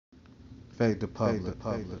Fade the public.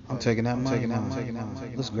 I'm taking that money.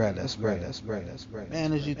 Let's grab that spread.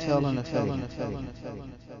 Man, as you telling the fade.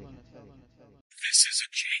 This is a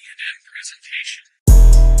J&N presentation.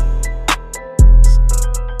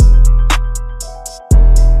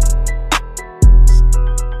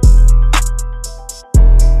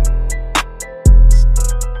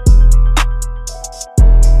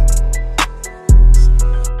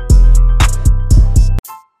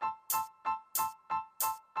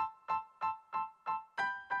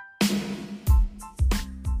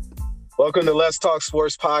 Welcome to Let's Talk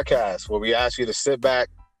Sports Podcast, where we ask you to sit back,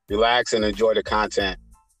 relax, and enjoy the content.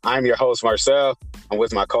 I'm your host, Marcel. I'm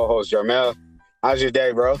with my co-host, Jarmel. How's your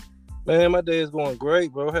day, bro? Man, my day is going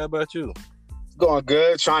great, bro. How about you? It's going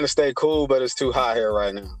good. Trying to stay cool, but it's too hot here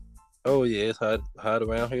right now. Oh, yeah, it's hot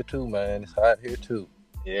around here too, man. It's hot here too.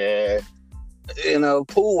 Yeah.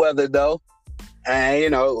 Pool weather, though.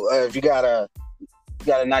 And, if you got a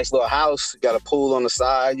nice little house, you got a pool on the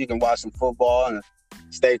side, you can watch some football and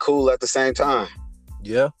stay cool at the same time.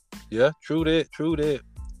 Yeah, true that.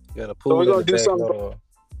 Got a pool. So we're gonna do backyard. something.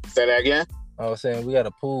 Say that again. I was saying we got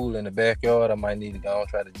a pool in the backyard. I might need to go and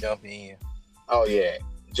try to jump in. Oh yeah,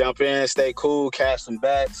 jump in, stay cool, catch some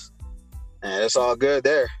bats, and it's all good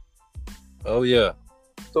there. Oh yeah.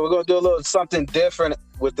 So we're gonna do a little something different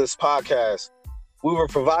with this podcast. We will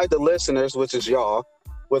provide the listeners, which is y'all,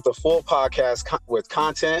 with a full podcast with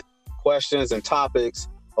content, questions, and topics,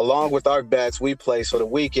 along with our bets we place for the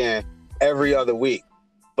weekend every other week.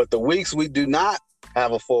 But the weeks we do not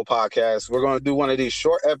have a full podcast, we're going to do one of these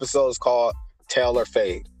short episodes called Tail or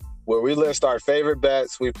Fade, where we list our favorite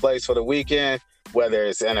bets we place for the weekend, whether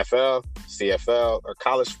it's NFL, CFL, or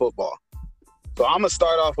college football. So I'm going to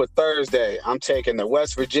start off with Thursday. I'm taking the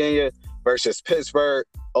West Virginia versus Pittsburgh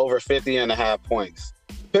over 50.5 points.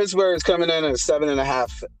 Pittsburgh is coming in at a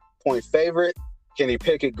 7.5 point favorite. Kenny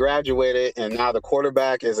Pickett graduated, and now the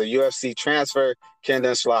quarterback is a UFC transfer,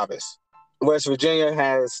 Kendon Slavis. West Virginia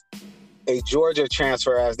has a Georgia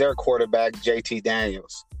transfer as their quarterback, JT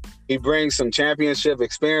Daniels. He brings some championship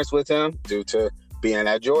experience with him due to being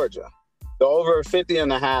at Georgia. The over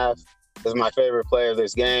 50.5 is my favorite play of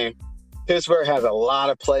this game. Pittsburgh has a lot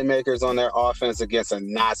of playmakers on their offense against a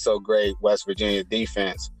not-so-great West Virginia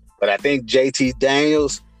defense. But I think JT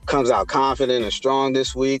Daniels comes out confident and strong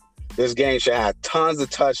this week. This game should have tons of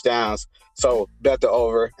touchdowns, so bet the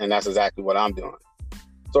over, and that's exactly what I'm doing.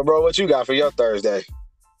 So, bro, what you got for your Thursday?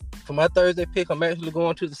 For my Thursday pick, I'm actually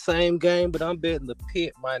going to the same game, but I'm betting the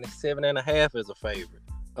Pitt minus 7.5 as a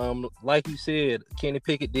favorite. Like you said, Kenny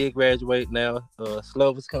Pickett did graduate now.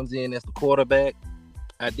 Slovis comes in as the quarterback.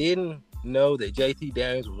 I didn't know that JT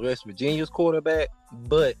Daniels was West Virginia's quarterback,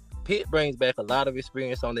 but Pitt brings back a lot of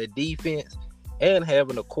experience on their defense, and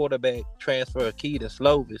having a quarterback transfer, Kedon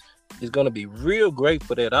Slovis, is going to be real great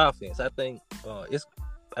for that offense. I think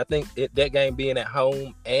that game being at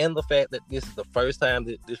home, and the fact that this is the first time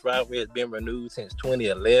that this rivalry has been renewed since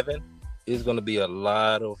 2011, is going to be a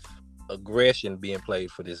lot of aggression being played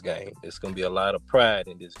for this game. It's going to be a lot of pride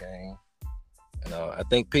in this game. And I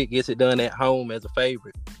think Pitt gets it done at home as a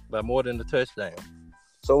favorite by more than a touchdown.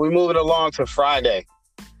 So we moving along to Friday.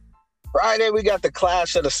 Friday, we got the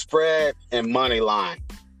clash of the spread and money line.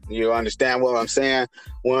 You understand what I'm saying?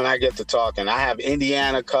 When I get to talking, I have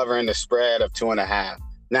Indiana covering the spread of 2.5.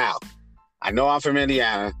 Now, I know I'm from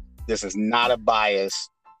Indiana. This is not a biased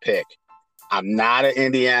pick. I'm not an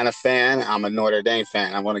Indiana fan. I'm a Notre Dame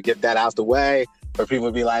fan. I want to get that out the way for people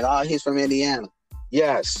to be like, oh, he's from Indiana.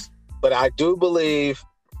 Yes, but I do believe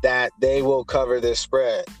that they will cover this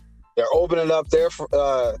spread. They're opening up their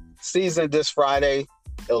season this Friday.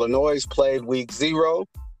 Illinois played week 0.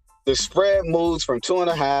 The spread moves from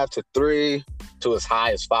 2.5 to 3 to as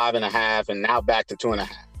high as 5.5, and now back to 2.5.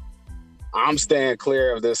 I'm staying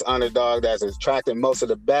clear of this underdog that's attracting most of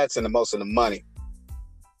the bets and the most of the money.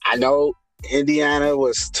 I know Indiana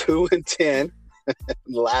was 2-10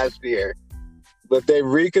 last year, but they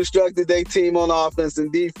reconstructed their team on offense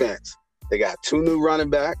and defense. They got 2 new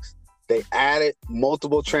running backs. They added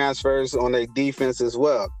multiple transfers on their defense as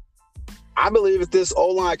well. I believe if this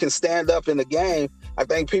O-line can stand up in the game, I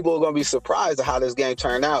think people are going to be surprised at how this game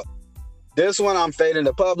turned out. This one, I'm fading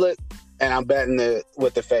the public, and I'm betting it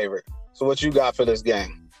with the favorite. So what you got for this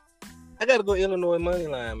game? I got to go Illinois money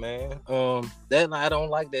line, man. I don't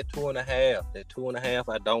like that 2.5. That 2.5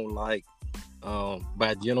 I don't like.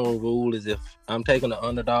 By general rule is if I'm taking the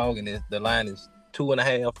underdog and the line is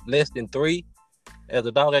 2.5, less than 3, as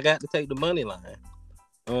a dog, I got to take the money line.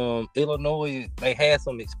 Illinois, they had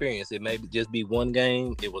some experience. It may just be one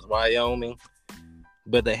game. It was Wyoming.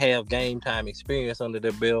 But they have game time experience under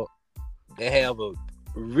their belt. They have a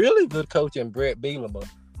really good coach in Brett Bielema.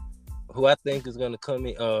 who I think is gonna come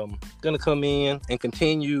in and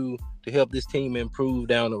continue to help this team improve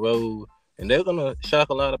down the road. And they're gonna shock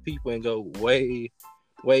a lot of people and go way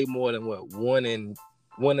more than what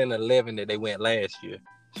 1-11 that they went last year.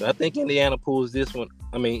 So I think Illinois pulls this one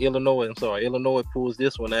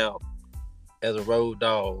out as a road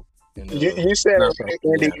dog. You said it right,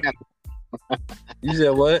 Indiana. You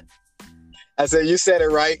said what? I said you said it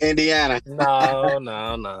right, Indiana.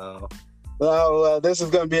 No. Well, this is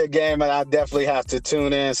going to be a game that I definitely have to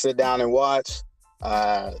tune in, sit down and watch.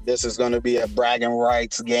 This is going to be a bragging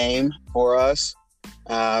rights game for us,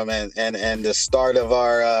 and the start of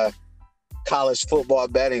our college football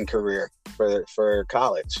betting career for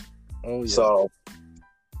college. Oh, yeah. So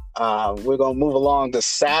we're going to move along to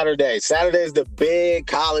Saturday. Saturday is the big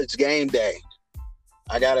college game day.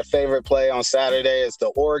 I got a favorite play on Saturday. It's the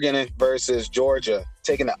Oregon versus Georgia,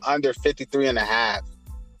 taking the under 53.5.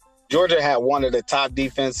 Georgia had one of the top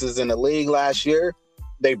defenses in the league last year.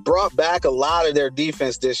 They brought back a lot of their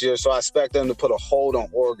defense this year, so I expect them to put a hold on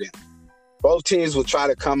Oregon. Both teams will try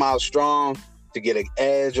to come out strong to get an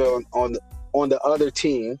edge on the other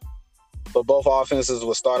team, but both offenses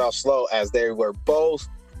will start off slow as they were both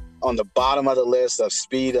on the bottom of the list of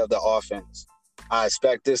speed of the offense. I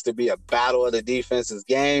expect this to be a battle of the defenses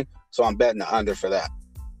game, so I'm betting the under for that.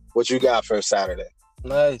 What you got for Saturday?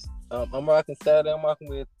 Nice. I'm rocking Saturday. I'm rocking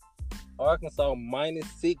with Arkansas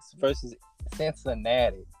 -6 versus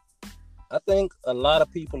Cincinnati. I think a lot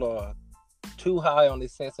of people are too high on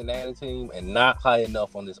this Cincinnati team and not high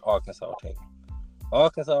enough on this Arkansas team.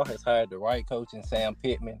 Arkansas has hired the right coach in Sam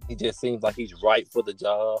Pittman. He just seems like he's right for the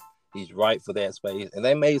job. He's right for that space. And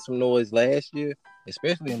they made some noise last year,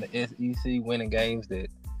 especially in the SEC, winning games that,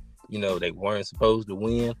 they weren't supposed to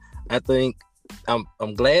win. I think I'm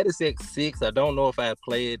glad it's at 6. I don't know if I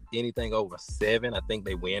played anything over 7. I think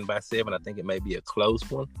they win by 7. I think it may be a close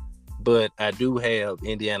one. But I do have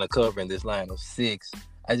Indiana covering this line of 6.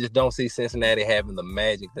 I just don't see Cincinnati having the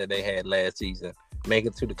magic that they had last season, make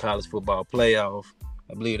it to the college football playoff.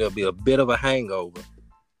 I believe there'll be a bit of a hangover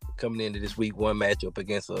coming into this week 1 matchup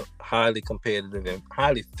against a highly competitive and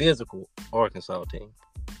highly physical Arkansas team.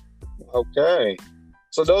 Okay.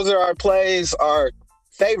 So those are our plays, our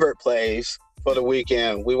favorite plays for the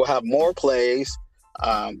weekend. We will have more plays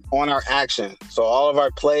on our action. So all of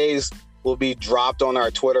our plays will be dropped on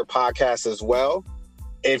our Twitter podcast as well.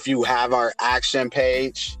 If you have our action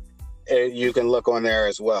page, you can look on there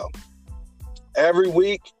as well. Every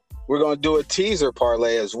week, we're going to do a teaser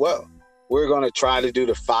parlay as well. We're going to try to do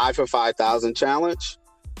the 5 for 5,000 challenge.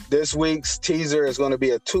 This week's teaser is going to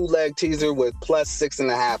be a 2-leg teaser with plus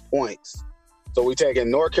 6.5 points. So we're taking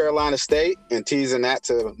North Carolina State and teasing that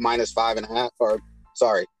to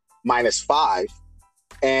 -5.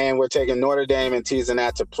 And we're taking Notre Dame and teasing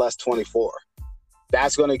that to plus 24.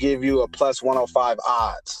 That's going to give you a plus 105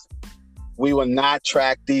 odds. We will not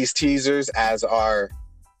track these teasers as our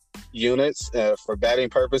units for betting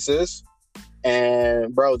purposes.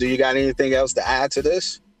 And, bro, do you got anything else to add to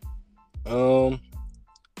this?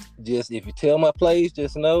 Just if you tell my plays,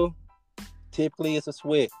 just know, typically it's a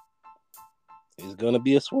sweat. It's going to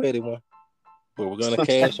be a sweaty one. But we're going to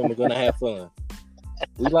cash and we're going to have fun.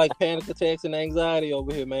 We like panic attacks and anxiety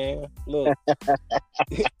over here, man. Look,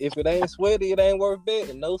 if it ain't sweaty, it ain't worth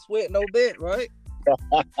betting. No sweat, no bet, right?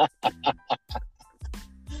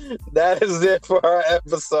 That is it for our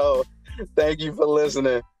episode. Thank you for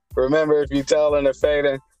listening. Remember, if you're telling or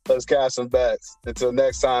fading, let's catch some bets. Until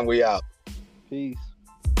next time, we out. Peace.